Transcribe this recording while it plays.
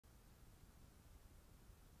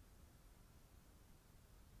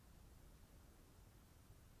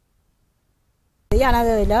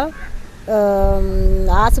அனதையில்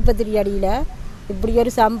ஆஸ்பத்திரி அடியில் இப்படி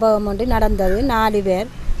ஒரு சம்பவம் ஒன்று நடந்தது. 4 பேர்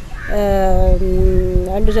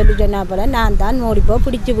என்று சொல்லி சொன்ன போல் நான் தான் ஓடிப்போ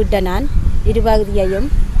பிடிச்சி விட்டேன். நான் இருபகுதியையும்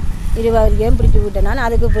பிடிச்சி விட்டேன். நான்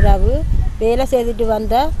அதுக்கு பிறகு வேலை செய்துட்டு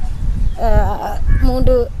வந்த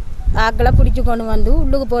 3 ஆக்களை பிடிச்சி கொண்டு வந்து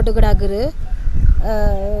உள்ளுக்கு போட்டு கிடக்குது.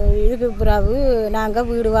 இதுக்கு பிறகு நாங்கள்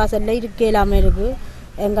வீடு வாசலில் இருக்க இல்லாமல் இருக்குது.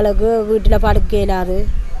 எங்களுக்கு வீட்டில் படுக்க இயலாது,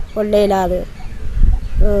 கொள்ள இயலாது.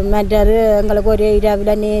 மற்றது எங்களுக்கு ஒரே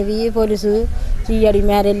இரவில் நேவி போலீஸு சிஐடி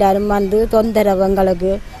மேலே எல்லோரும் வந்து தொந்தரவு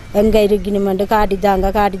எங்களுக்கு எங்கே இருக்கணுமெண்டு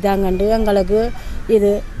காட்டித்தாங்கன்ட்டு எங்களுக்கு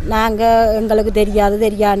இது எங்களுக்கு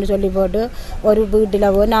தெரியாதுன்னு சொல்லி போட்டு ஒரு வீட்டில்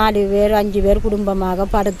 4 பேர் 5 பேர் குடும்பமாக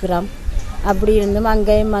படுக்கிறோம். அப்படி இருந்தும்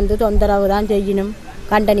அங்கேயும் வந்து தொந்தரவு தான் செய்யணும்.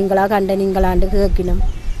 கண்டனீங்களான்னு கேட்கணும்.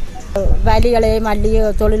 வலிகளை மல்லிகை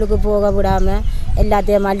தொழிலுக்கு போக விடாமல்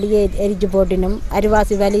எல்லாத்தையும் மல்லிகை எரிச்சு போட்டினும்,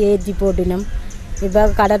 அரிவாசி வலியை ஏற்றி போட்டினும். இப்போ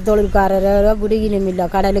கடற்தொழில்காரரை விடுகினும் இல்லை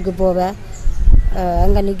கடலுக்கு போக.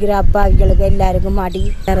 அங்கே நிற்கிற அப்பாவிகளுக்கு எல்லாருக்கும்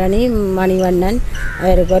தரணி மணிவண்ணன்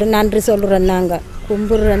அவருக்கு ஒரு நன்றி சொல்கிறோம். நாங்கள்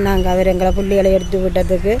கும்பிட்றோம். நாங்கள் அவர் எங்களை பிள்ளைகளை எடுத்து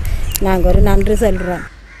விட்டதுக்கு நாங்கள் ஒரு நன்றி சொல்கிறோம்.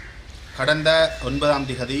 கடந்த 9ஆம்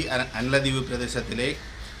திகதி அன்லதீவு பிரதேசத்திலே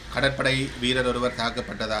கடற்படை வீரர் ஒருவர்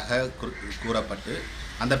தாக்கப்பட்டதாக கூறப்பட்டு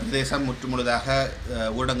அந்த பிரதேசம் முற்றுமுழுதாக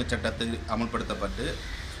ஊரடங்கு சட்டத்தில் அமுல்படுத்தப்பட்டு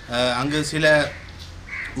அங்கு சில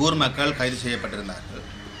ஊர் மக்கள் கைது செய்யப்பட்டிருந்தார்கள்.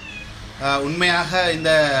 உண்மையாக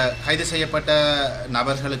இந்த கைது செய்யப்பட்ட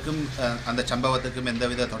நபர்களுக்கும் அந்த சம்பவத்துக்கும்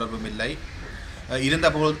எந்தவித தொடர்பும் இல்லை.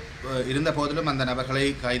 இருந்த போதிலும் அந்த நபர்களை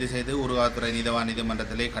கைது செய்து ஊர்காவல்துறை நீதவான்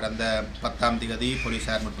நீதிமன்றத்திலே கடந்த 10ஆம் திகதி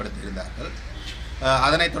போலீசார் முற்படுத்தியிருந்தார்கள்.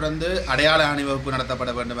 அதனைத் தொடர்ந்து அடையாள அணிவகுப்பு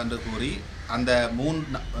நடத்தப்பட வேண்டும் என்று கூறி அந்த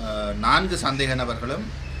 4 சந்தேக நபர்களும்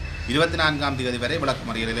 24ஆம் திகதி வரை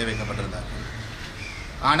விளக்கமறியலிலே வைக்கப்பட்டிருந்தார்கள்.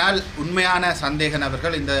 ஆனால் உண்மையான சந்தேக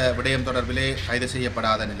நபர்கள் இந்த விடயம் தொடர்பிலே கைது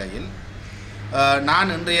செய்யப்படாத நிலையில்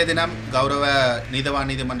நான் இன்றைய தினம் கௌரவ நீதவான்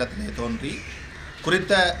நீதிமன்றத்திலே தோன்றி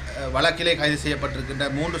குறித்த வழக்கிலே கைது செய்யப்பட்டிருக்கின்ற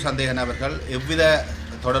 3 சந்தேக நபர்கள் எவ்வித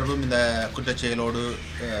தொடர்பும் இந்த குற்றச்செயலோடு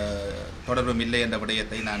தொடர்பும் இல்லை என்ற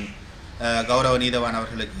விடயத்தை நான் கௌரவ நீதவான்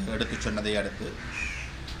அவர்களுக்கு எடுத்துச் சொன்னதை அடுத்து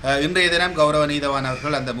இன்றைய தினம் கௌரவ நீதவான்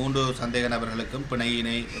அவர்கள் அந்த 3 சந்தேக நபர்களுக்கும்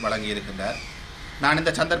பிணையினை வழங்கியிருக்கின்றார். நான்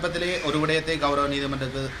இந்த சந்தர்ப்பத்திலே ஒரு விடயத்தை கௌரவ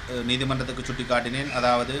நீதிமன்றத்துக்கு சுட்டிக்காட்டினேன்.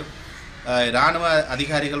 அதாவது இராணுவ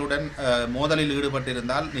அதிகாரிகளுடன் மோதலில்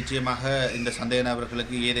ஈடுபட்டிருந்தால் நிச்சயமாக இந்த சந்தேக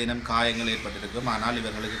நபர்களுக்கு ஏதேனும் காயங்கள் ஏற்பட்டிருக்கும். ஆனால்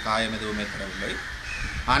இவர்களுக்கு காயம் எதுவும் ஏற்படவில்லை.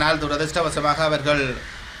 ஆனால் துரதிர்ஷ்டவசமாக அவர்கள்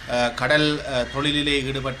கடல் தொழிலிலே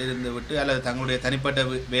ஈடுபட்டிருந்து விட்டு அல்லது தங்களுடைய தனிப்பட்ட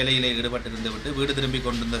வேலையிலே ஈடுபட்டிருந்து விட்டு வீடு திரும்பி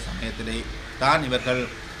கொண்டிருந்த சமயத்திலே தான் இவர்கள்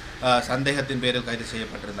சந்தேகத்தின் பேரில் கைது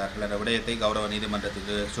செய்யப்பட்டிருந்தார்கள் என்ற விடயத்தை கௌரவ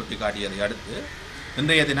நீதிமன்றத்துக்கு சுட்டிக்காட்டியதை அடுத்து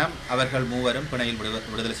இன்றைய தினம் அவர்கள் 3வரும் பிணையில்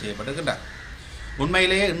விடுதலை செய்யப்பட்டிருக்கின்றனர்.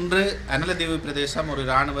 உண்மையிலேயே இன்று அனலதீவு பிரதேசம் ஒரு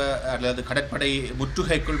இராணுவ அல்லது கடற்படை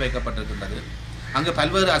முற்றுகைக்குள் வைக்கப்பட்டிருக்கின்றது. அங்கு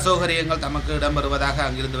பல்வேறு அசௌகரியங்கள் தமக்கு இடம்பெறுவதாக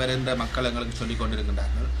அங்கிருந்து வருகின்ற மக்கள் எங்களுக்கு சொல்லிக்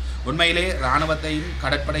கொண்டிருக்கின்றார்கள். உண்மையிலே இராணுவத்தையும்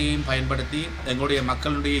கடற்படையையும் பயன்படுத்தி எங்களுடைய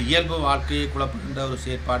மக்களுடைய இயல்பு வாழ்க்கையை குழப்புகின்ற ஒரு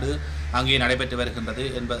செயற்பாடு அங்கே நடைபெற்று வருகின்றது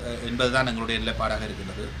என்பதுதான் எங்களுடைய நிலைப்பாடாக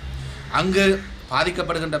இருக்கின்றது. அங்கு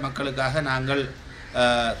பாதிக்கப்படுகின்ற மக்களுக்காக நாங்கள்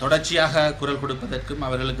தொடர்ச்சியாக குரல் கொடுப்பதற்கும்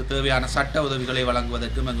அவர்களுக்கு தேவையான சட்ட உதவிகளை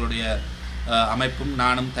வழங்குவதற்கும் எங்களுடைய அமைப்பும்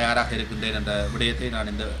நானும் தயாராக இருக்கின்றேன் என்ற விடயத்தை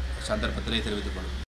நான் இந்த சந்தர்ப்பத்திலே தெரிவித்துக் கொள்கிறேன்.